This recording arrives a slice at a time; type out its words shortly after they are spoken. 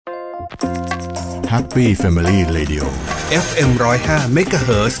Happy Family Radio FM 105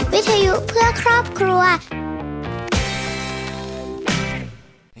 MHz วิทยุเพื่อครอบครัว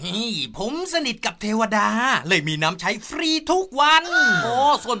ผมสนิทกับเทวดาเลยมีน้ำใช้ฟรีทุกวันโอ้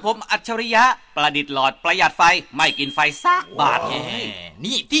ส่วนผมอัจฉริยะประดิษฐ์หลอดประหยัดไฟไม่กินไฟสักบาท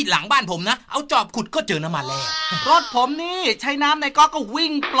นี่ที่หลังบ้านผมนะเอาจอบขุดก็เจอน้ำมันแล้วรถผมนี่ใช้น้ำในก๊อกก็วิ่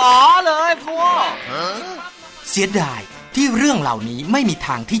งปลอเลยพ่อเสียดายที่เรื่องเหล่านี้ไม่มีท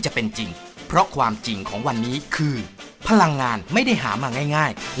างที่จะเป็นจริงเพราะความจริงของวันนี้คือพลังงานไม่ได้หามาง่า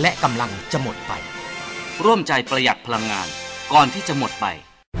ยๆและกำลังจะหมดไปร่วมใจประหยัดพลังงานก่อนที่จะหมดไป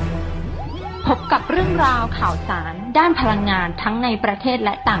พบกับเรื่องราวข่าวสารด้านพลังงานทั้งในประเทศแล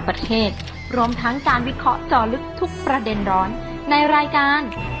ะต่างประเทศรวมทั้งการวิเคราะห์เจาะลึกทุกประเด็นร้อนในรายการ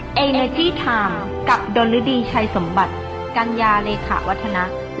Energy Time กับดลฤดีชัยสมบัติกัญญาเลขาวัฒนะ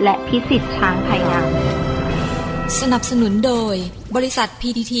และพิสิทธิ์ช้างไพงามสนับสนุนโดยบริษัท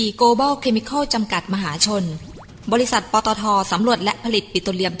PTT Global Chemical จำกัดมหาชนบริษัทปตท.สำรวจและผลิตปิโต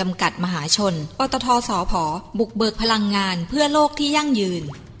รเลียมจำกัดมหาชนปตท.สผ.บุกเบิกพลังงานเพื่อโลกที่ยั่งยืน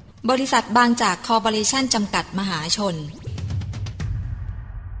บริษัทบางจากคอร์ปอเรชั่นจำกัดมหาชน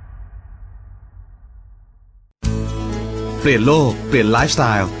เปลี่ยนโลกเปลี่ยนไลฟ์สไต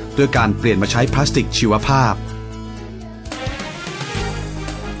ล์ด้วยการเปลี่ยนมาใช้พลาสติกชีวภาพ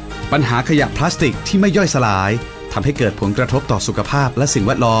ปัญหาขยะพลาสติกที่ไม่ย่อยสลายทำให้เกิดผลกระทบต่อสุขภาพและสิ่งแ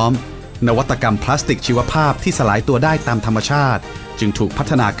วดล้อมนวัตกรรมพลาสติกชีวภาพที่สลายตัวได้ตามธรรมชาติจึงถูกพั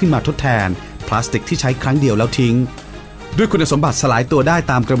ฒนาขึ้นมาทดแทนพลาสติกที่ใช้ครั้งเดียวแล้วทิ้งด้วยคุณสมบัติสลายตัวได้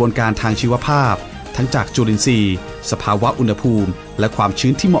ตามกระบวนการทางชีวภาพทั้งจากจุลินทรีย์สภาวะอุณหภูมิและความชื้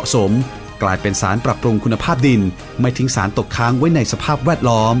นที่เหมาะสมกลายเป็นสารปรับปรุงคุณภาพดินไม่ทิ้งสารตกค้างไว้ในสภาพแวด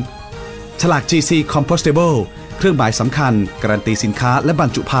ล้อมฉลาก GC Compostable เครื่องหมายสำคัญการันตีสินค้าและบรร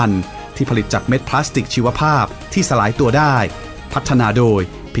จุภัณฑ์ที่ผลิตจากเม็ดพลาสติกชีวภาพที่สลายตัวได้พัฒนาโดย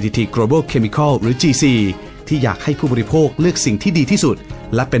PTT Global Chemical หรือ GC ที่อยากให้ผู้บริโภคเลือกสิ่งที่ดีที่สุด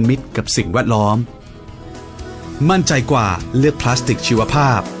และเป็นมิตรกับสิ่งแวดล้อมมั่นใจกว่าเลือกพลาสติกชีวภ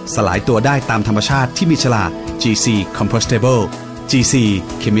าพสลายตัวได้ตามธรรมชาติที่มีฉลาก GC Compostable GC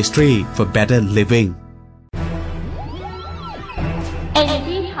Chemistry for Better Living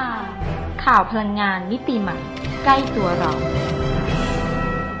Energy Time ข่าวพลังงานมิติใหม่ใกล้ตัวเรา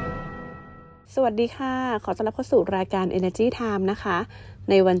สวัสดีค่ะขอต้อนรับเข้าสู่รายการ Energy Time นะคะ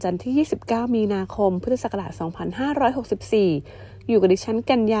ในวันจันทร์ที่29มีนาคมพุทธศักราช2564อยู่กับดิฉัน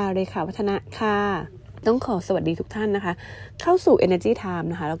กัญญาเลขาวัฒนะค่ะต้องขอสวัสดีทุกท่านนะคะเข้าสู่ Energy Time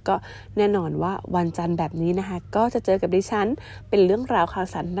นะคะแล้วก็แน่นอนว่าวันจันทร์แบบนี้นะคะก็จะเจอกับดิฉันเป็นเรื่องราวข่าว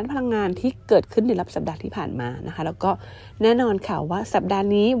สารด้านพลังงานที่เกิดขึ้นในรอบสัปดาห์ที่ผ่านมานะคะแล้วก็แน่นอนค่ะว่าสัปดาห์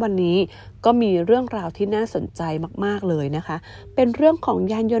นี้วันนี้ก็มีเรื่องราวที่น่าสนใจมากๆเลยนะคะเป็นเรื่องของ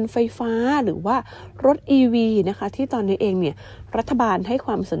ยานยนต์ไฟฟ้าหรือว่ารถ EV นะคะที่ตอนนี้เองเนี่ยรัฐบาลให้ค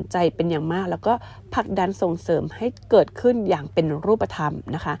วามสนใจเป็นอย่างมากแล้วก็ผลักดันส่งเสริมให้เกิดขึ้นอย่างเป็นรูปธรรม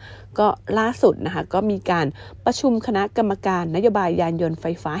นะคะก็ล่าสุดนะคะก็มีการประชุมคณะกรรมการนโยบายยานยนต์ไฟ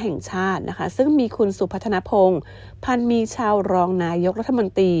ฟ้าแห่งชาตินะคะซึ่งมีคุณสุพัฒนพงษ์พันมีชาวรองนายกรัฐมน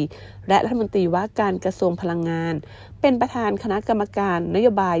ตรีและรัฐมนตรีว่าการกระทรวงพลังงานเป็นประธานคณะกรรมการนโย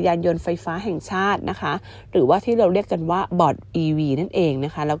บายยานยนต์ไฟฟ้าแห่งชาตินะคะหรือว่าที่เราเรียกกันว่าบอร์ด EV นั่นเองน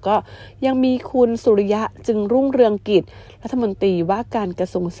ะคะแล้วก็ยังมีคุณสุริยะจึงรุ่งเรืองกิจรัฐมนตรีว่าการกระ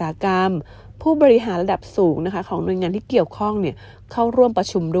ทรวงอุตสาหกรรมผู้บริหารระดับสูงนะคะของหน่วยงานที่เกี่ยวข้องเนี่ยเข้าร่วมประ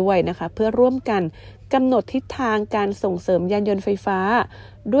ชุมด้วยนะคะเพื่อร่วมกันกำหนดทิศทางการส่งเสริมยานยนต์ไฟฟ้า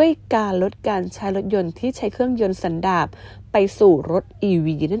ด้วยการลดการใช้รถยนต์ที่ใช้เครื่องยนต์สันดาปไปสู่รถ EV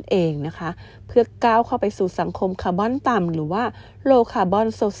นั่นเองนะคะเพื่อก้าวเข้าไปสู่สังคมคาร์บอนต่ำหรือว่า Low Carbon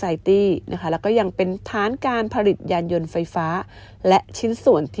Society นะคะแล้วก็ยังเป็นฐานการผลิตยานยนต์ไฟฟ้าและชิ้น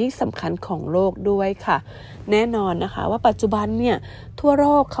ส่วนที่สำคัญของโลกด้วยค่ะแน่นอนนะคะว่าปัจจุบันเนี่ยทั่วโล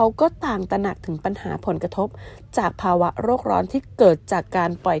กเขาก็ต่างตระหนักถึงปัญหาผลกระทบจากภาวะโลกร้อนที่เกิดจากกา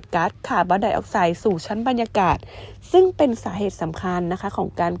รปล่อยก๊าซคาร์บอนไดออกไซด์สู่ชั้นบรรยากาศซึ่งเป็นสาเหตุสำคัญนะคะของ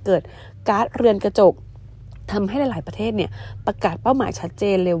การเกิดก๊าซเรือนกระจกทำให้หลายๆประเทศเนี่ยประกาศเป้าหมายชัดเจ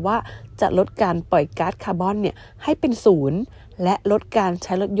นเลยว่าจะลดการปล่อยก๊าซคาร์บอนเนี่ยให้เป็นศูนย์และลดการใ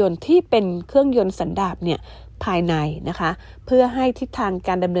ช้รถยนต์ที่เป็นเครื่องยนต์สันดาปเนี่ยภายในนะคะเพื่อให้ทิศทางก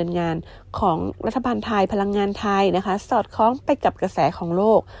ารดำเนินงานของรัฐบาลไทยพลังงานไทยนะคะสอดคล้องไปกับกระแสของโล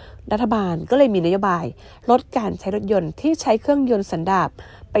กรัฐบาลก็เลยมีนโยบายลดการใช้รถยนต์ที่ใช้เครื่องยนต์สันดาป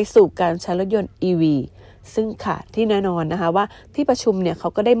ไปสู่การใช้รถยนต์ EV ซึ่งค่ะที่แน่นอนนะคะว่าที่ประชุมเนี่ยเขา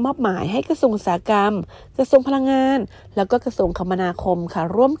ก็ได้มอบหมายให้กระทรวงอุตสาหกรรมกระทรวงพลังงานแล้วก็กระทรวงคมนาคมค่ะ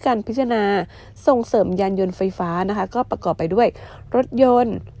ร่วมกันพิจารณาส่งเสริมยานยนต์ไฟฟ้านะคะก็ประกอบไปด้วยรถยน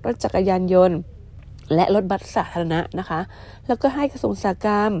ต์รถจักรยานยนต์และรถบัสสาธารณะนะคะแล้วก็ให้กระทรวงอุตสาหก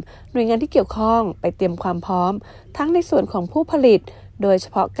รรมหน่วยงานที่เกี่ยวข้องไปเตรียมความพร้อมทั้งในส่วนของผู้ผลิต โดยเฉ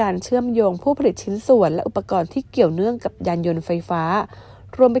พาะการเชื่อมโยงผู้ผลิตชิ้นส่วนและอุปกรณ์ที่เกี่ยวเนื่องกับยานยนต์ไฟฟ้า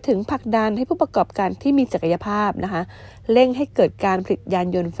รวมไปถึงผลักดันให้ผู้ประกอบการที่มีศักยภาพนะคะเร่งให้เกิดการผลิตยาน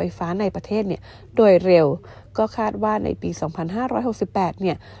ยนต์ไฟฟ้าในประเทศเนี่ยโดยเร็วก็คาดว่าในปี 2568 เ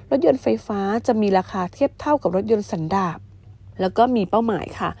นี่ยรถยนต์ไฟฟ้าจะมีราคาเทียบเท่ากับรถยนต์สันดาปแล้วก็มีเป้าหมาย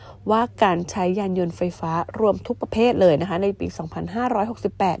ค่ะว่าการใช้ยานยนต์ไฟฟ้ารวมทุกประเภทเลยนะคะในปี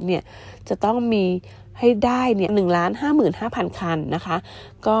 2568 เนี่ยจะต้องมีให้ได้เนี่ย 1,55,000 คันนะคะ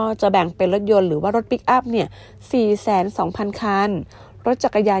ก็จะแบ่งเป็นรถยนต์หรือว่ารถปิกอัพเนี่ย 420,000 คันรถจั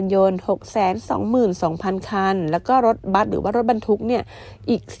กรยานยนต์ 622,000 คันแล้วก็รถบัสหรือว่ารถบรรทุกเนี่ย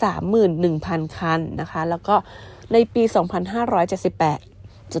อีก 31,000 คันนะคะแล้วก็ในปี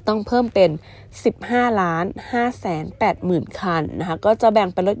 2578 จะต้องเพิ่มเป็น 15,580,000 คันนะคะก็จะแบ่ง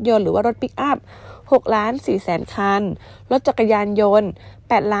เป็นรถยนต์หรือว่ารถปิกอัพ 6,400,000 คันรถจักรยานยนต์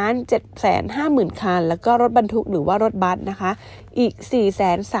 8,750,000 คันแล้วก็รถบรรทุกหรือว่ารถบัสนะคะอีก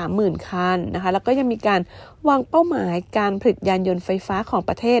 430,000 คันนะคะแล้วก็ยังมีการวางเป้าหมายการผลิตยานยนต์ไฟฟ้าของป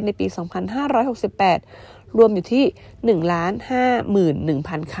ระเทศในปี 2568 รวมอยู่ที่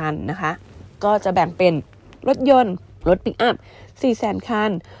 1,51,000 คันนะคะก็จะแบ่งเป็นรถยนต์รถปิกอัพ 400,000 คั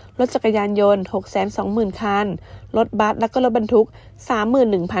นรถจักรยานยนต์ 620,000 คันรถบัสและก็รถบรรทุก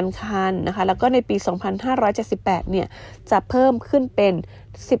 31,000 คันนะคะแล้วก็ในปี 2578 เนี่ยจะเพิ่มขึ้นเป็น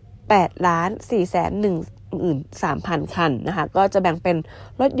 18,413,000 คันนะคะก็จะแบ่งเป็น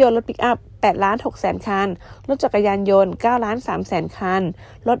รถยนต์รถปิกอัพ 8,600,000 คันรถจักรยานยนต์ 9,300,000 คัน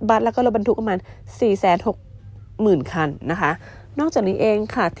รถบัสและก็รถบรรทุกประมาณ 460,000 คันนะคะนอกจากนี้เอง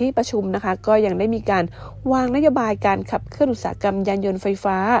ค่ะที่ประชุมนะคะก็ยังได้มีการวางนโยบายการขับเคลื่อนอุตสาหกรรมยานยนต์ไฟ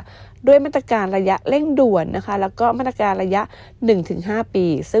ฟ้าด้วยมาตรการระยะเร่งด่วนนะคะแล้วก็มาตรการระยะ 1-5 ปี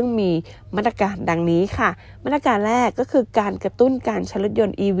ซึ่งมีมาตรการดังนี้ค่ะมาตรการแรกก็คือการกระตุ้นการใช้รถยน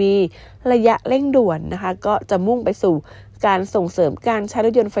ต์ EV ระยะเร่งด่วนนะคะก็จะมุ่งไปสู่การส่งเสริมการใช้ร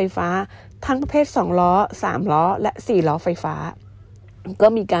ถยนต์ไฟฟ้าทั้งประเภท2ล้อ3ล้อและ4ล้อไฟฟ้าก็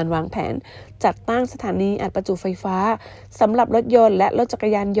มีการวางแผนจัดตั้งสถานีอัดประจุไฟฟ้าสำหรับรถยนต์และรถจักร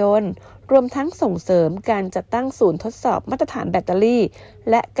ยานยนต์รวมทั้งส่งเสริมการจัดตั้งศูนย์ทดสอบมาตรฐานแบตเตอรี่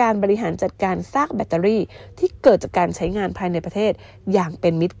และการบริหารจัดการซากแบตเตอรี่ที่เกิดจากการใช้งานภายในประเทศอย่างเป็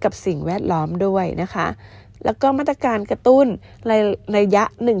นมิตรกับสิ่งแวดล้อมด้วยนะคะแล้วก็มาตรการกระตุ้นระยะ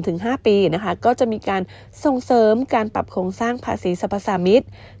 1-5 ปีนะคะก็จะมีการส่งเสริมการปรับโครงสร้างภาษีสรรพสามิต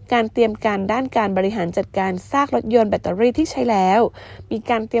การเตรียมการด้านการบริหารจัดการซากรถยนต์แบตเตอรี่ที่ใช้แล้วมี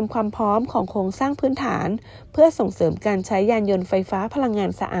การเตรียมความพร้อมของโครงสร้างพื้นฐานเพื่อส่งเสริมการใช้ยานยนต์ไฟฟ้าพลังงาน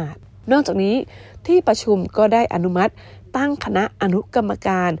สะอาดนอกจากนี้ที่ประชุมก็ได้อนุมัติตั้งคณะอนุกรรมก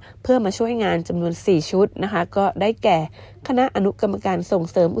ารเพื่อมาช่วยงานจำนวน4ชุดนะคะก็ได้แก่คณะอนุกรรมการส่ง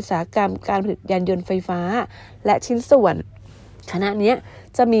เสริมอุตสาหกรรมการผลิตยานยนต์ไฟฟ้าและชิ้นส่วนคณะนี้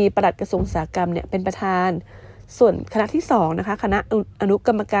จะมีปลัดกระทรวงอุตสาหกรรมเนี่ยเป็นประธานส่วนคณะที่2นะคะคณะอนุก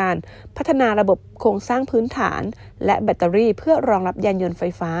รรมการพัฒนาระบบโครงสร้างพื้นฐานและแบตเตอรี่เพื่อรองรับยานยนต์ไฟ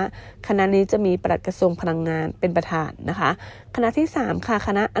ฟ้าคณะนี้จะมีปลัดกระทรวงพลังงานเป็นประธานนะคะคณะที่3ค่ะค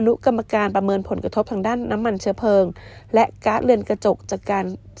ณะอนุกรรมการประเมินผลกระทบทางด้านน้ำมันเชื้อเพลิงและก๊าซเรือนกระจกจากการ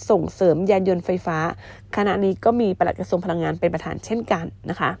ส่งเสริมยานยนต์ไฟฟ้าคณะนี้ก็มีปลัดกระทรวงพลังงานเป็นประธานเช่นกัน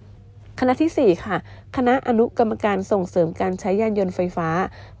นะคะคณะที่4ค่ะคณะอนุกรรมการส่งเสริมการใช้ยานยนต์ไฟฟ้า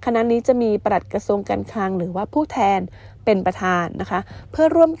คณะนี้จะมีปลัดกระทรวงการคลังหรือว่าผู้แทนเป็นประธานนะคะเพื่อ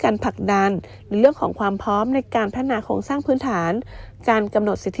ร่วมกันผลักดันในเรื่องของความพร้อมในการพัฒนาโครงสร้างพื้นฐานการกำห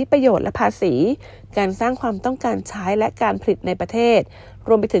นดสิทธิประโยชน์และภาษีการสร้างความต้องการใช้และการผลิตในประเทศร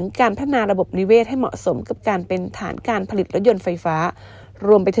วมไปถึงการพัฒนาระบบนิเวศให้เหมาะสมกับการเป็นฐานการผลิตรถยนต์ไฟฟ้าร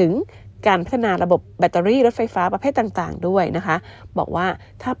วมไปถึงการพัฒนาระบบแบตเตอรี่รถไฟฟ้าประเภทต่างๆด้วยนะคะบอกว่า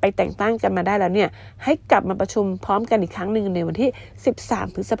ถ้าไปแต่งตั้งกันมาได้แล้วเนี่ยให้กลับมาประชุมพร้อมกันอีกครั้งหนึ่งในวันที่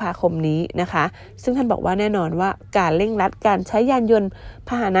13 พฤษภาคมนี้นะคะซึ่งท่านบอกว่าแน่นอนว่าการเร่งรัดการใช้ยานยนต์พ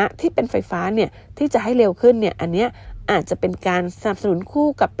าหนะที่เป็นไฟฟ้าเนี่ยที่จะให้เร็วขึ้นเนี่ยอันเนี้ยอาจจะเป็นการสนับสนุนคู่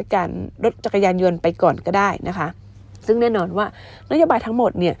กับการรถจักรยานยนต์ไปก่อนก็ได้นะคะซึ่งแน่นอนว่านโยบายทั้งหม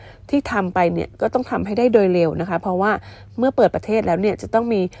ดเนี่ยที่ทำไปเนี่ยก็ต้องทำให้ได้โดยเร็วนะคะเพราะว่าเมื่อเปิดประเทศแล้วเนี่ยจะต้อง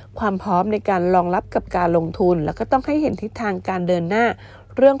มีความพร้อมในการรองรับกับการลงทุนแล้วก็ต้องให้เห็นทิศทางการเดินหน้า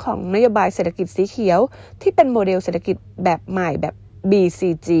เรื่องของนโยบายเศรษฐกิจสีเขียวที่เป็นโมเดลเศรษฐกิจแบบใหม่แบบ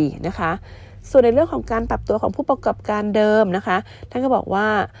BCG นะคะส่วนในเรื่องของการปรับตัวของผู้ประกอบการเดิมนะคะท่านก็บอกว่า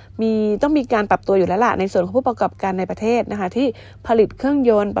ต้องมีการปรับตัวอยู่แล้วล่ะในส่วนของผู้ประกอบการในประเทศนะคะที่ผลิตเครื่อง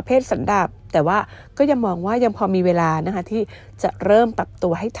ยนต์ประเภทสันดาปแต่ว่าก็ยังมองว่ายังพอมีเวลานะคะที่จะเริ่มปรับตั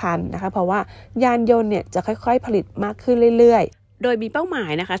วให้ทันนะคะเพราะว่ายานยนต์เนี่ยจะค่อยๆผลิตมากขึ้นเรื่อยๆ โดยมีเป้าหมา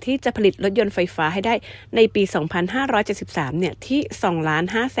ยนะคะที่จะผลิตรถยนต์ไฟฟ้าให้ได้ในปี 2573 เนี่ยที่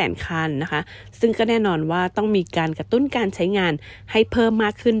 2,500,000 คันนะคะซึ่งก็แน่นอนว่าต้องมีการกระตุ้นการใช้งานให้เพิ่มม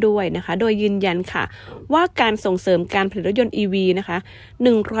ากขึ้นด้วยนะคะโดยยืนยันค่ะว่าการส่งเสริมการผลิตรถยนต์ EV นะคะ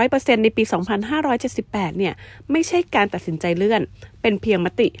 100% ในปี 2578 เนี่ยไม่ใช่การตัดสินใจเลื่อนเป็นเพียงม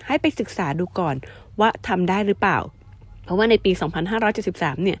ติให้ไปศึกษาดูก่อนว่าทำได้หรือเปล่าเพราะว่าในปี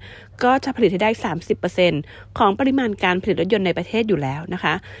 2573 เนี่ยก็จะผลิตให้ได้ 30% ของปริมาณการผลิตรถยนต์ในประเทศอยู่แล้วนะค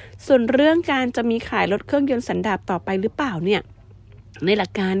ะส่วนเรื่องการจะมีขายรถเครื่องยนต์สันดาปต่อไปหรือเปล่าเนี่ยในหลั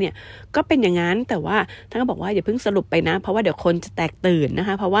กการเนี่ยก็เป็นอย่างนั้นแต่ว่าท่านก็บอกว่าอย่าเพิ่งสรุปไปนะเพราะว่าเดี๋ยวคนจะแตกตื่นนะค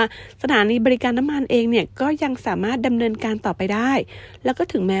ะเพราะว่าสถานีบริการน้ำมันเองเนี่ยก็ยังสามารถดำเนินการต่อไปได้แล้วก็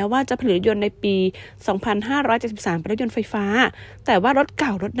ถึงแม้ว่าจะผลิตรถยนต์ในปี 2573 เป็นรถยนต์ไฟฟ้าแต่ว่ารถเก่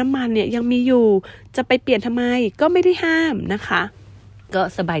ารถน้ำมันเนี่ยยังมีอยู่จะไปเปลี่ยนทำไมก็ไม่ได้ห้ามนะคะก็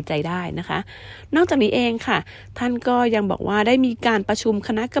สบายใจได้นะคะนอกจากนี้เองค่ะท่านก็ยังบอกว่าได้มีการประชุมค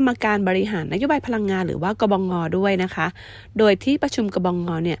ณะกรรมการบริหารนโยบายพลังงานหรือว่ากบง.ด้วยนะคะโดยที่ประชุมกบง.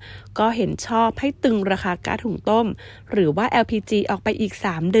เนี่ยก็เห็นชอบให้ตึงราคาก๊าซหุงต้มหรือว่า LPG ออกไปอีก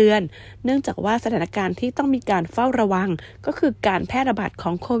3 เดือนเนื่องจากว่าสถานการณ์ที่ต้องมีการเฝ้าระวังก็คือการแพร่ระบาดข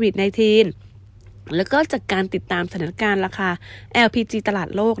องโควิด -19แล้วก็จากการติดตามสถานการณ์ราคา LPG ตลาด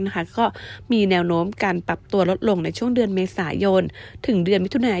โลกนะคะก็มีแนวโน้มการปรับตัวลดลงในช่วงเดือนเมษายนถึงเดือนมิ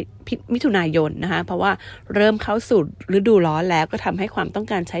ถุนายนนะคะเพราะว่าเริ่มเข้าสู่ฤดูร้อนแล้วก็ทำให้ความต้อง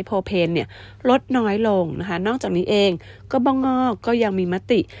การใช้โพรเพนเนี่ยลดน้อยลงนะคะนอกจากนี้เองกบง.ก็ยังมีม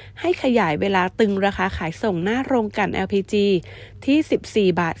ติให้ขยายเวลาตึงราคาขายส่งหน้าโรงกลั่น LPG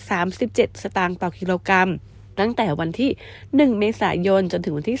ที่ 14.37 สตางค์ต่อกิโลกรัมตั้งแต่วันที่1 เมษายนจนถึ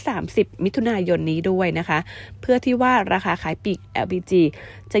งวันที่30 มิถุนายนนี้ด้วยนะคะเพื่อที่ว่าราคาขายปลีก LPG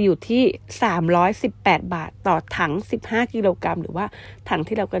จะอยู่ที่318 บาทต่อถัง15 กิโลกรัมหรือว่าถัง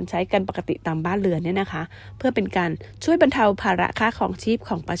ที่เรากันใช้กันปกติตามบ้านเรือนเนี่ยนะคะเพื่อเป็นการช่วยบรรเทาภาระค่าครองชีพข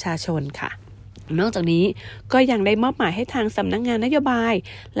องประชาชนค่ะนอกจากนี้ก็ยังได้มอบหมายให้ทางสำนักงานนโยบาย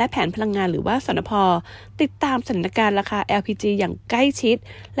และแผนพลังงานหรือว่าสนพ.ติดตามสถานการณ์ราคา LPG อย่างใกล้ชิด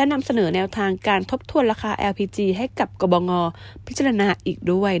และนำเสนอแนวทางการทบทวนราคา LPG ให้กับกบง.พิจารณาอีก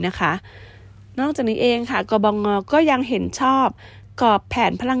ด้วยนะคะนอกจากนี้เองค่ะกบง.ก็ยังเห็นชอบกรอบแผ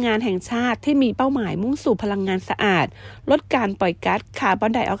นพลังงานแห่งชาติที่มีเป้าหมายมุ่งสู่พลังงานสะอาดลดการปล่อยก๊าซคาร์บอ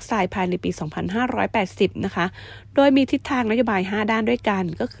นไดออกไซด์ภายในปี 2580 นะคะโดยมีทิศทางนโยบาย 5 ด้านด้วยกัน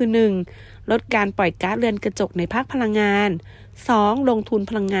ก็คือ 1. ลดการปล่อยก๊าซเรือนกระจกในภาคพลังงาน 2. ลงทุน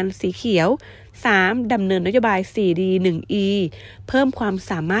พลังงานสีเขียว 3. ดำเนินนโยบาย 4D 1E เพิ่มความ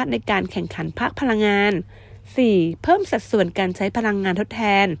สามารถในการแข่งขันภาคพลังงาน 4. เพิ่มสัดส่วนการใช้พลังงานทดแท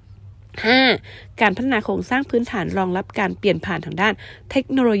น 5. การพัฒนาโครงสร้างพื้นฐานรองรับการเปลี่ยนผ่านทางด้านเทค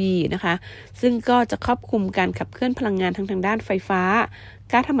โนโลยีนะคะซึ่งก็จะครอบคลุมการขับเคลื่อนพลังงานทางด้านไฟฟ้า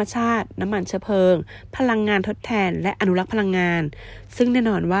ก๊าซธรรมชาติน้ำมันเชื้อเพลิงพลังงานทดแทนและอนุรักษ์พลังงานซึ่งแน่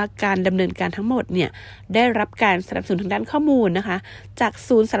นอนว่าการดำเนินการทั้งหมดเนี่ยได้รับการสนับสนุนทางด้านข้อมูลนะคะจาก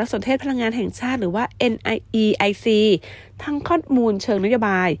ศูนย์สารสนเทศพลังงานแห่งชาติหรือว่า NIEIC ทั้งข้อมูลเชิงนโยบ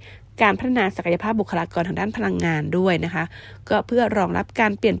ายการพัฒนาศักยภาพบุคลากรทางด้านพลังงานด้วยนะคะก็เพื่อรองรับกา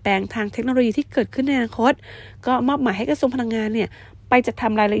รเปลี่ยนแปลงทางเทคโนโลยีที่เกิดขึ้นในอนาคตก็มอบหมายให้กระทรวงพลังงานเนี่ยไปจัดท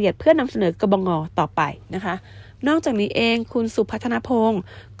ำรายละเอียดเพื่อนำเสนอกบง.ต่อไปนะคะนอกจากนี้เองคุณสุพัฒนพงศ์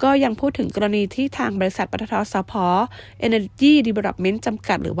ก็ยังพูดถึงกรณีที่ทางบริษัทปตท.สผ. Energy Development จำ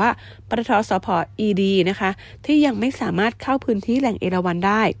กัดหรือว่าปตท.สผ. ED นะคะที่ยังไม่สามารถเข้าพื้นที่แหล่งเอราวัณ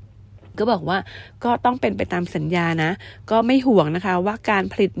ได้ก็บอกว่าก็ต้องเป็นไปตามสัญญานะก็ไม่ห่วงนะคะว่าการ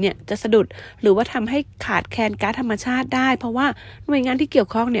ผลิตเนี่ยจะสะดุดหรือว่าทำให้ขาดแคลนก๊าซธรรมชาติได้เพราะว่าหน่วยงานที่เกี่ยว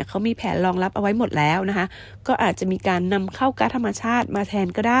ข้องเนี่ยเขามีแผนรองรับเอาไว้หมดแล้วนะคะก็อาจจะมีการนำเข้าก๊าซธรรมชาติมาแทน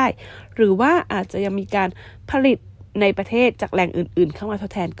ก็ได้หรือว่าอาจจะยังมีการผลิตในประเทศจากแหล่งอื่นๆเข้ามาท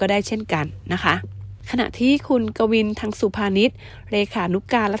ดแทนก็ได้เช่นกันนะคะขณะที่คุณกวินทางสุภานิชเลขานุ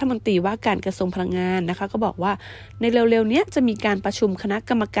การรัฐมนตรีว่าการกระทรวงพลังงานนะคะก็บอกว่าในเร็วๆนี้จะมีการประชุมคณะ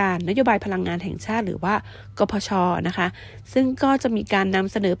กรรมการนโยบายพลังงานแห่งชาติหรือว่ากพช.นะคะซึ่งก็จะมีการน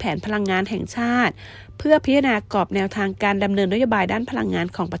ำเสนอแผนพลังงานแห่งชาติเพื่อพิจารณากรอบแนวทางการดำเนินนโยบายด้านพลังงาน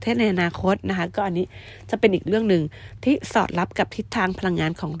ของประเทศในอนาคตนะคะก็อันนี้จะเป็นอีกเรื่องนึงที่สอดรับกับทิศทางพลังงา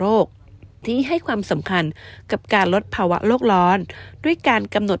นของโลกที่ให้ความสำคัญกับการลดภาวะโลกร้อนด้วยการ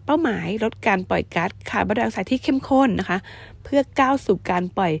กำหนดเป้าหมายลดการปล่อยก๊าซคาร์บอนไดออกไซด์ที่เข้มข้นนะคะเพื่อก้าวสู่การ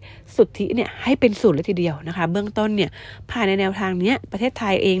ปล่อยสุทธิเนี่ยให้เป็นศูนย์เลยทีเดียวนะคะเบื้องต้นเนี่ยภายในแนวทางนี้ประเทศไท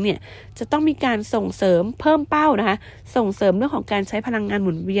ยเองเนี่ยจะต้องมีการส่งเสริมเพิ่มเป้านะคะส่งเสริมเรื่องของการใช้พลังงานห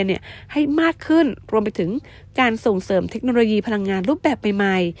มุนเวียนเนี่ยให้มากขึ้นรวมไปถึงการส่งเสริมเทคโนโลยีพลังงานรูปแบบให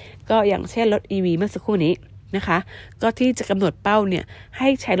ม่ๆก็อย่างเช่นรถ EV เมื่อสักครู่นี้นะคะก็ที่จะกำหนดเป้าเนี่ยให้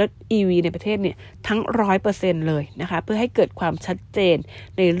ใช้รถ EV ในประเทศเนี่ยทั้ง 100% เลยนะคะเพื่อให้เกิดความชัดเจน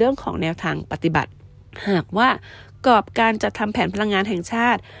ในเรื่องของแนวทางปฏิบัติหากว่า กอบการจัดทำแผนพลังงานแห่งชา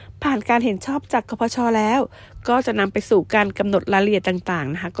ติผ่านการเห็นชอบจากกพช.แล้วก็จะนำไปสู่การกำหนดรายละเอียดต่าง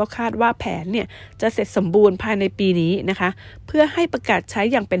ๆนะคะก็คาดว่าแผนเนี่ยจะเสร็จสมบูรณ์ภายในปีนี้นะคะเพื่อให้ประกาศใช้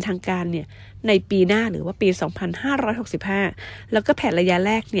อย่างเป็นทางการเนี่ยในปีหน้าหรือว่าปี 2565 แล้วก็แผนระยะแ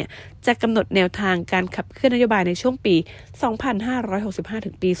รกเนี่ยจะกำหนดแนวทางการขับเคลื่อนนโยบายในช่วงปี 2565 ถึ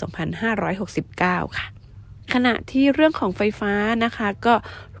งปี 2569 ค่ะขณะที่เรื่องของไฟฟ้านะคะก็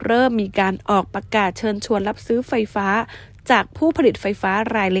เริ่มมีการออกประกาศเชิญชวนรับซื้อไฟฟ้าจากผู้ผลิตไฟฟ้า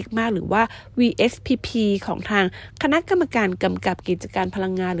รายเล็กมากหรือว่า VSPP ของทางคณะกรรมการกำกับกิจการพลั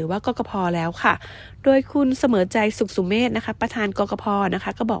งงานหรือว่ากกพ.แล้วค่ะโดยคุณเสมอใจสุขสุเมธนะคะประธานกกพ.นะค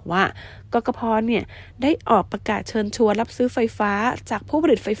ะก็บอกว่ากกพ.เนี่ยได้ออกประกาศเชิญชวนรับซื้อไฟฟ้าจากผู้ผ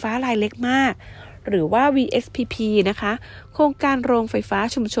ลิตไฟฟ้ารายเล็กมากหรือว่า VSPP นะคะโครงการโรงไฟฟ้า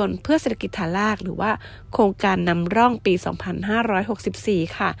ชุมชนเพื่อเศรษฐกิจฐานรากหรือว่าโครงการนำร่องปี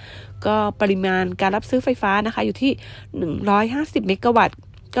 2564 ค่ะก็ปริมาณการรับซื้อไฟฟ้านะคะอยู่ที่150เมกะวัตต์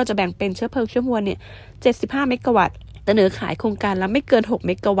ก็จะแบ่งเป็นเชื้อเพลิงเชื้อมวลเนี่ย75เมกะวัตต์เสนอขายโครงการละไม่เกิน6เ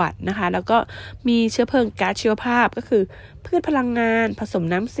มกะวัตต์นะคะแล้วก็มีเชื้อเพลิงก๊าซชีวภาพก็คือพืชพลังงานผสม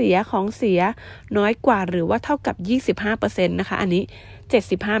น้ำเสียของเสียน้อยกว่าหรือว่าเท่ากับ 25% นะคะอันนี้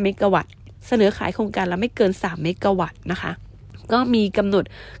75เมกะวัตต์เสนอขายโครงการละไม่เกิน3เมกะวัตต์นะคะก็มีกำหนด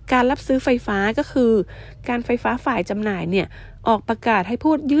การรับซื้อไฟฟ้าก็คือการไฟฟ้าฝ่ายจำหน่ายเนี่ยออกประกาศให้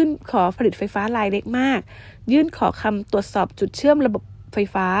ผู้ยื่นขอผลิตไฟฟ้ารายเล็กมากยื่นขอคำตรวจสอบจุดเชื่อมระบบไฟ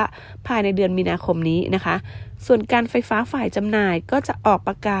ฟ้าภายในเดือนมีนาคมนี้นะคะส่วนการไฟฟ้าฝ่ายจำหน่ายก็จะออกป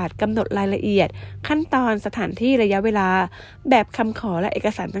ระกาศกำหนดรายละเอียดขั้นตอนสถานที่ระยะเวลาแบบคำขอและเอก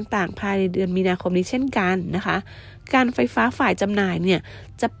สารต่างๆภายในเดือนมีนาคมนี้เช่นกันนะคะการไฟฟ้าฝ่ายจำหน่ายเนี่ย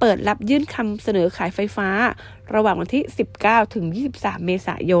จะเปิดรับยื่นคำเสนอขายไฟฟ้าระหว่างวันที่19ถึง23เมษ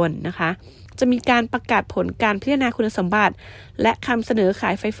ายนนะคะจะมีการประกาศผลการพิจารณาคุณสมบัติและคำเสนอขา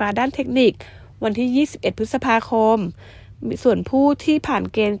ยไฟฟ้าด้านเทคนิควันที่21พฤษภาคมส่วนผู้ที่ผ่าน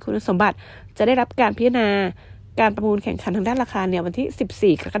เกณฑ์คุณสมบัติจะได้รับการพิจารณาการประมูลแข่งขันทางด้านราคาเนี่ยวัน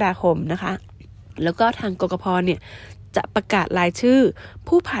ที่14กรกฎาคมนะคะแล้วก็ทางกกพ.เนี่ยจะประกาศรายชื่อ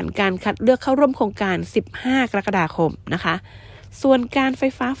ผู้ผ่านการคัดเลือกเข้าร่วมโครงการ15กรกฎาคมนะคะส่วนการไฟ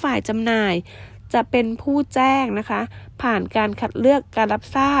ฟ้าฝ่ายจำหน่ายจะเป็นผู้แจ้งนะคะผ่านการคัดเลือกการรับ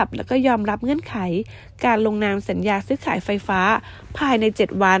ทราบแล้วก็ยอมรับเงื่อนไขการลงนามสัญญาซื้อขายไฟฟ้าภายใน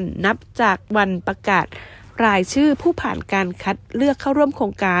7วันนับจากวันประกาศรายชื่อผู้ผ่านการคัดเลือกเข้าร่วมโคร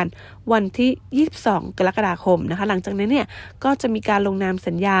งการวันที่22กรกฎาคมนะคะหลังจากนั้นเนี่ยก็จะมีการลงนาม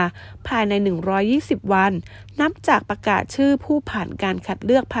สัญญาภายใน120วันนับจากประกาศชื่อผู้ผ่านการคัดเ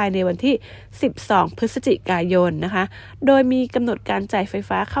ลือกภายในวันที่12พฤศจิกายนนะคะโดยมีกำหนดการจ่ายไฟ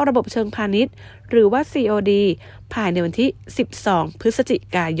ฟ้าเข้าระบบเชิงพาณิชย์หรือว่า COD ภายในวันที่12พฤศจิ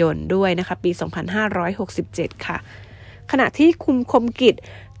กายนด้วยนะคะปี2567ค่ะขณะที่คุณคมกิจ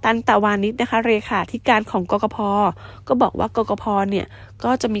ตันตวานิชนะคะเลขาธิการของกกพ.ก็บอกว่ากกพ.เนี่ย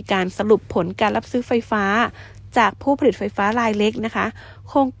ก็จะมีการสรุปผลการรับซื้อไฟฟ้าจากผู้ผลิตไฟฟ้ารายเล็กนะคะ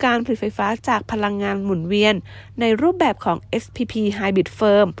โครงการผลิตไฟฟ้าจากพลังงานหมุนเวียนในรูปแบบของ SPP Hybrid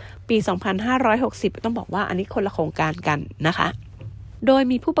Firm ปี 2560 ต้องบอกว่าอันนี้คนละโครงการกันนะคะโดย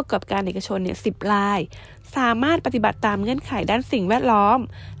มีผู้ประกอบการเอกชนเนี่ย10รายสามารถปฏิบัติตามเงื่อนไขด้านสิ่งแวดล้อม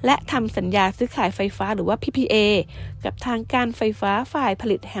และทำสัญญาซื้อขายไฟฟ้าหรือว่า PPA กับทางการไฟฟ้าฝ่ายผ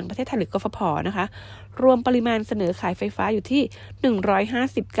ลิตแห่งประเทศไทยหรือกฟผ.นะคะรวมปริมาณเสนอขายไฟฟ้าอยู่ที่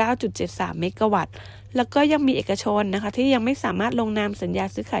 159.73 เมกะวัตต์แล้วก็ยังมีเอกชนนะคะที่ยังไม่สามารถลงนามสัญญา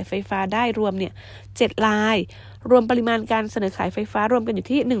ซื้อขายไฟฟ้าได้รวมเนี่ย7รายรวมปริมาณการเสนอขายไฟฟ้ารวมกันอยู่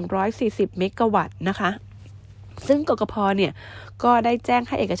ที่140เมกะวัตต์นะคะซึ่งกกพ.เนี่ยก็ได้แจ้งใ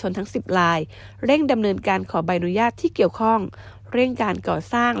ห้เอกชนทั้ง10รายเร่งดำเนินการขอใบอนุญาตที่เกี่ยวข้องเร่งการก่อ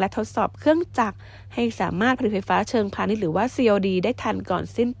สร้างและทดสอบเครื่องจักรให้สามารถผลิตไฟฟ้าเชิงพาณิชย์หรือว่า COD ได้ทันก่อน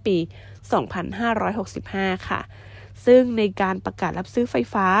สิ้นปี 2565 ค่ะซึ่งในการประกาศรับซื้อไฟ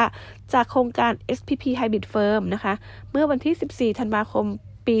ฟ้าจากโครงการ SPP Hybrid Firm นะคะเมื่อวันที่14ธันวาคม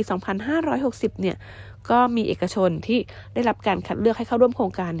ปี 2560 เนี่ยก็มีเอกชนที่ได้รับการคัดเลือกให้เข้าร่วมโคร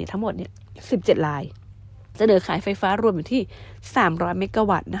งการเนี่ยทั้งหมดเนี่ย17รายเสนอขายไฟฟ้ารวมอยู่ที่300เมกะ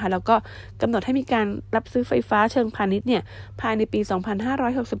วัตต์นะคะแล้วก็กำหนดให้มีการรับซื้อไฟฟ้าเชิงพาณิชย์เนี่ยภายในปี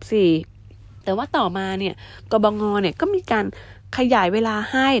 2564 แต่ว่าต่อมาเนี่ยกบง.เนี่ยก็มีการขยายเวลา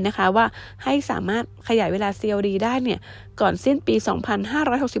ให้นะคะว่าให้สามารถขยายเวลา COD ได้เนี่ยก่อนสิ้นปี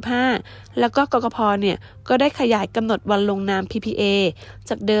 2565 แล้วก็กกพ.เนี่ยก็ได้ขยายกำหนดวันลงนาม PPA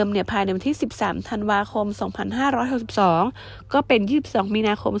จากเดิมเนี่ยภายในวันที่13ธันวาคม 2562 ก็เป็น22มีน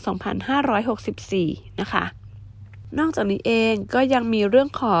าคม 2564 นะคะนอกจากนี้เองก็ยังมีเรื่อง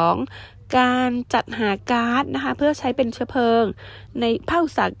ของ การจัดหาก๊าซนะคะเพื่อใช้เป็นเชื้อเพลิงในภาคอุ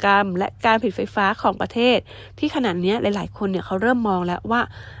ตสาหกรรมและการผลิตไฟฟ้าของประเทศที่ขณะนี้หลายๆคนเนี่ยเขาเริ่มมองแล้วว่า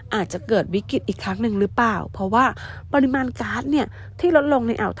อาจจะเกิดวิกฤตอีกครั้งหนึ่งหรือเปล่าเพราะว่าปริมาณก๊าซเนี่ยที่ลดลงใ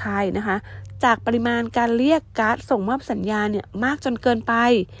นอ่าวไทยนะคะจากปริมาณการเรียกก๊าซส่งมอบสัญญาเนี่ยมากจนเกินไป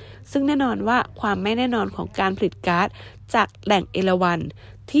ซึ่งแน่นอนว่าความไม่แน่นอนของการผลิตก๊าซจากแหล่งเอราวัณ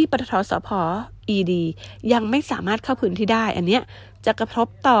ที่ปตท.สผ. ED ยังไม่สามารถเข้าพื้นที่ได้อันเนี้ยจะกระทบ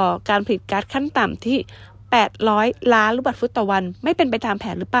ต่อการผลิตก๊าซขั้นต่ำที่800 ล้านลูกบาศก์ฟุตต่อวันไม่เป็นไปตามแผ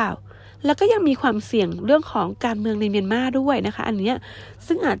นหรือเปล่าแล้วก็ยังมีความเสี่ยงเรื่องของการเมืองในเมียนมาด้วยนะคะอันนี้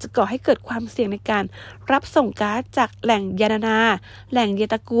ซึ่งอาจจะก่อให้เกิดความเสี่ยงในการรับส่งก๊าซจากแหล่งยานานาแหล่งเย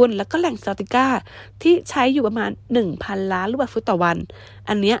ตากูลแล้วก็แหล่งซาติก้าที่ใช้อยู่ประมาณ 1,000 ล้านลูกบาศก์ฟุตต่อวัน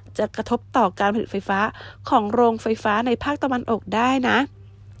อันนี้จะกระทบต่อการผลิตไฟฟ้าของโรงไฟฟ้าในภาคตะวันออกได้นะ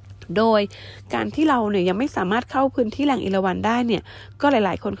โดยการที่เราเนี่ยยังไม่สามารถเข้าพื้นที่แหล่งเอราวัณได้เนี่ยก็หล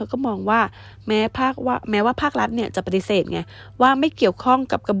ายๆคนเขาก็มองว่าแม้ว่าภาครัฐเนี่ยจะปฏิเสธไงว่าไม่เกี่ยวข้อง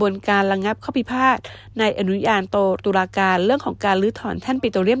กับกระบวนการระงับข้อพิพาทในอนุญาโตตุลาการเรื่องของการรื้อถอนแท่นปิ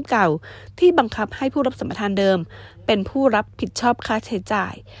โตรเลียมเก่าที่บังคับให้ผู้รับสัมปทานเดิมเป็นผู้รับผิดชอบค่าใช้จ่า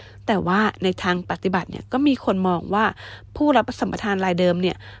ยแต่ว่าในทางปฏิบัติเนี่ยก็มีคนมองว่าผู้รับสัมปทานรายเดิมเ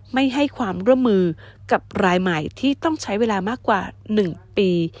นี่ยไม่ให้ความร่วมมือกับรายใหม่ที่ต้องใช้เวลามากกว่า1 ปี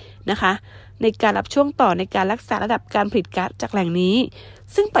นะคะในการรับช่วงต่อในการรักษาระดับการผลิตก๊าซจากแหล่งนี้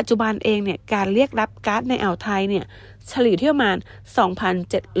ซึ่งปัจจุบันเองเนี่ยการเรียกรับก๊าซในอ่าวไทยเนี่ยเฉลี่ยที่ประมาณ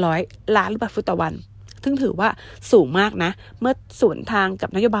 2,700 ล้านลูกบาศก์ฟุตต่อวันซึ่งถือว่าสูงมากนะเมื่อสวนทางกับ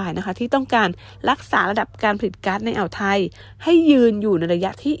นโยบายนะคะที่ต้องการรักษาระดับการผลิตก๊าซในอ่าวไทยให้ยืนอยู่ในระย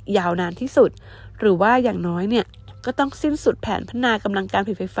ะที่ยาวนานที่สุดหรือว่าอย่างน้อยเนี่ยก็ต้องสิ้นสุดแผนพัฒนากำลังการผ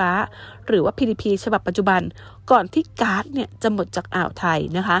ลิตไฟฟ้าหรือว่า PDP ฉบับปัจจุบันก่อนที่ก๊าซเนี่ยจะหมดจากอ่าวไทย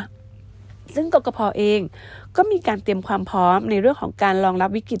นะคะซึ่งกกพ.เองก็มีการเตรียมความพร้อมในเรื่องของการรองรับ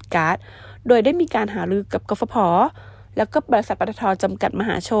วิกฤตก๊าซโดยได้มีการหารือกับกฟผ.แล้วก็บริษัทปตท.จำกัดมห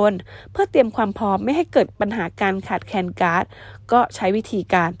าชนเพื่อเตรียมความพร้อมไม่ให้เกิดปัญหาการขาดแคลนก๊าซก็ใช้วิธี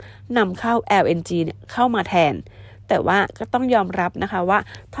การนำเข้า LNG เนี่ยเข้ามาแทนแต่ว่าก็ต้องยอมรับนะคะว่า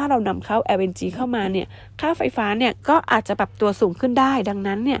ถ้าเรานำเข้า LNG เข้ามาเนี่ยค่าไฟฟ้าเนี่ยก็อาจจะปรับตัวสูงขึ้นได้ดัง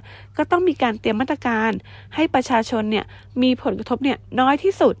นั้นเนี่ยก็ต้องมีการเตรียมมาตรการให้ประชาชนเนี่ยมีผลกระทบเนี่ยน้อย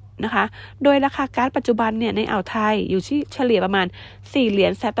ที่สุดนะคะโดยราคาก๊าซปัจจุบันเนี่ยในอ่าวไทยอยู่ที่เฉลี่ยประมาณ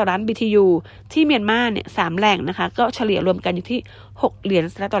$4ต่อล้าน BTU ที่เมียนมาเนี่ย3แหล่งนะคะก็เฉลี่ยรวมกันอยู่ที่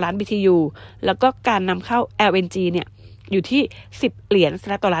$6ต่อล้าน BTU แล้วก็การนำเข้า LNG เนี่ยอยู่ที่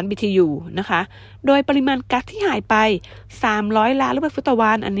$10ต่อล้าน BTU นะคะโดยปริมาณก๊าซที่หายไป300 ล้านลูกบาศก์ฟุตต่อ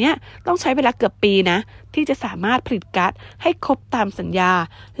วันอันเนี้ยต้องใช้เวลาเกือบปีนะที่จะสามารถผลิตก๊าซให้ครบตามสัญญา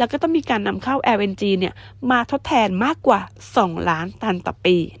แล้วก็ต้องมีการนำเข้า LNG เนี่ยมาทดแทนมากกว่า2 ล้านตันต่อ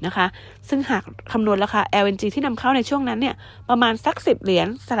ปีนะคะซึ่งหากคำนวณราคา LNG ที่นำเข้าในช่วงนั้นเนี่ยประมาณสัก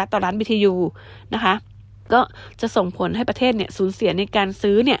$10ต่อล้าน BTU นะคะก็จะส่งผลให้ประเทศเนี่ยสูญเสียในการ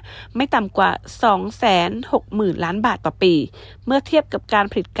ซื้อเนี่ยไม่ต่ำกว่า 260,000 ล้านบาทต่อปีเมื่อเทียบกับการ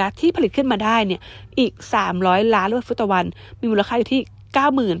ผลิตก๊าซที่ผลิตขึ้นมาได้เนี่ยอีก300 ล้านลูกบาศก์ฟุตต่อวันมีมูลค่าอยู่ที่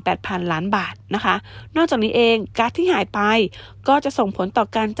 98,000 ล้านบาทนะคะนอกจากนี้เองก๊าซที่หายไปก็จะส่งผลต่อ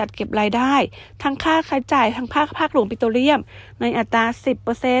การจัดเก็บรายได้ทั้งค่าใช้จ่ายทั้งภาคหลวงปิโตรเลียมในอัตรา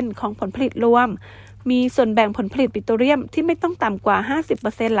 10% ของผลผลิตรวมมีส่วนแบ่งผลผลิตปิโตรเลียมที่ไม่ต้องต่ำกว่า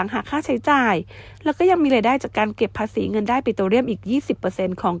 50% หลังหักค่าใช้จ่ายแล้วก็ยังมีรายได้จากการเก็บภาษีเงินได้ปิโตรเลียมอีก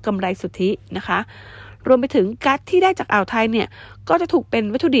 20% ของกำไรสุทธินะคะรวมไปถึงก๊าซที่ได้จากอ่าวไทยเนี่ยก็จะถูกเป็น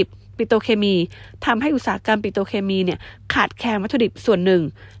วัตถุดิบปิโตรเคมีทำให้อุตสาหกรรมปิโตรเคมีเนี่ยขาดแคลนวัตถุดิบส่วนหนึ่ง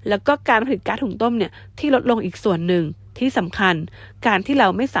แล้วก็การผลิตก๊าซหุงต้มเนี่ยที่ลดลงอีกส่วนหนึ่งที่สำคัญการที่เรา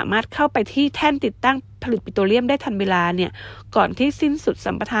ไม่สามารถเข้าไปที่แท่นติดตั้งผลิตปิโตรเลียมได้ทันเวลาเนี่ยก่อนที่สิ้นสุด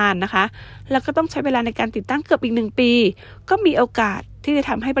สัมปทานนะคะแล้วก็ต้องใช้เวลาในการติดตั้งเกือบอีก1 ปีก็มีโอกาสที่จะ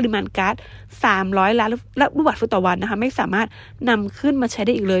ทำให้ปริมาณก๊าซ300 ล้านลูกบาศก์ฟุตต่อวันนะคะไม่สามารถนำขึ้นมาใช้ไ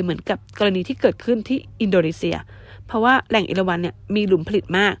ด้อีกเลยเหมือนกับกรณีที่เกิดขึ้นที่อินโดนีเซียเพราะว่าแหล่งเอราวัณเนี่ยมีหลุมผลิต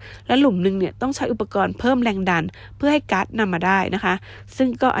มากและหลุมนึงเนี่ยต้องใช้อุปกรณ์เพิ่มแรงดันเพื่อให้ก๊าซนำมาได้นะคะซึ่ง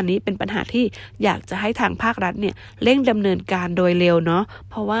ก็อันนี้เป็นปัญหาที่อยากจะให้ทางภาครัฐเนี่ยเร่งดำเนินการโดยเร็วเนาะ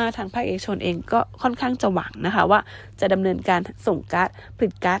เพราะว่าทางภาคเอกชนเองก็ค่อนข้างจะหวังนะคะว่าจะดำเนินการส่งก๊าซผลิ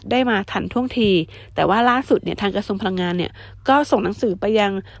ตก๊าซได้มาทันท่วงทีแต่ว่าล่าสุดเนี่ยทางกระทรวงพลังงานเนี่ยก็ส่งหนังสือไปยั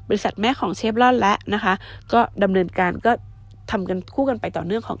งบริษัทแม่ของเชฟรอนและนะคะก็ดำเนินการก็ทำกันคู่กันไปต่อเ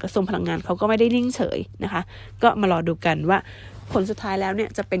นื่องของกระทรวงพลังงานเขาก็ไม่ได้นิ่งเฉยนะคะก็มารอดูกันว่าผลสุดท้ายแล้วเนี่ย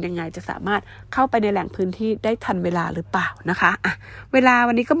จะเป็นยังไงจะสามารถเข้าไปในแหล่งพื้นที่ได้ทันเวลาหรือเปล่านะคะอ่ะเวลา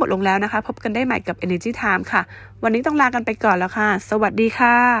วันนี้ก็หมดลงแล้วนะคะพบกันได้ใหม่กับ Energy Time ค่ะวันนี้ต้องลากันไปก่อนแล้วค่ะสวัสดี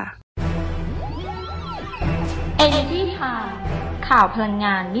ค่ะ Energy Time ข่าวพลังง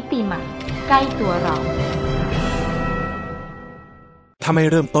านมิติใหม่ใกล้ตัวเรา ถ้าไม่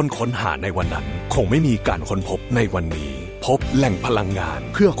เริ่มต้นค้นหาในวันนั้นคงไม่มีการค้นพบในวันนี้พบแหล่งพลังงาน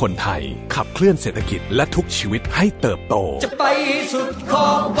เพื่อคนไทยขับเคลื่อนเศรษฐกิจและทุกชีวิตให้เติบโตจะไปสุดขอ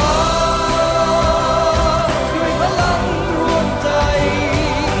บฟ้าด้วยพลังรวมใจ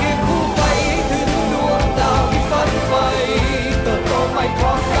เคียงคู่ไปถึงดวงดาวที่ฝันใฝ่เติบโตไปพร้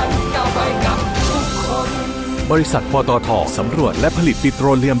อมกันก้าวไปกับทุกคนบริษัทปตท.สำรวจและผลิตปิโตร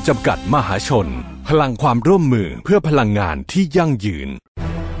เลียมจำกัดมหาชนพลังความร่วมมือเพื่อพลังงานที่ยั่งยืน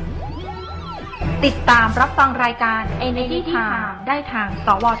ติดตามรับฟังรายการ Energy Time ได้ทางส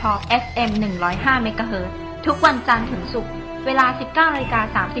วท FM 105 เมกะเฮิรตซ์ทุกวันจันทร์ถึงศุกร์เวลา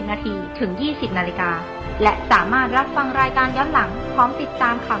 19:30 น. ถึง 20:00 น. และสามารถรับฟังรายการย้อนหลังพร้อมติดตา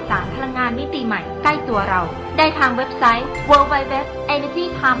มข่าวสารพลังงานมิติใหม่ใกล้ตัวเราได้ทางเว็บไซต์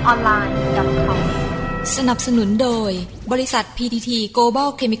www.energytimeonline.com สนับสนุนโดยบริษัท PTT Global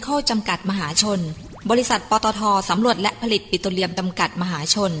Chemical จำกัดมหาชนบริษัทปตท.สำรวจและผลิตปิโตรเลียมจำกัดมหา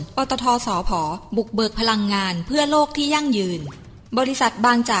ชนปตท.สผ.บุกเบิกพลังงานเพื่อโลกที่ยั่งยืนบริษัทบ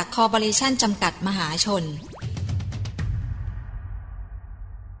างจากคอร์ปอเรชั่นจำกัดมหาชน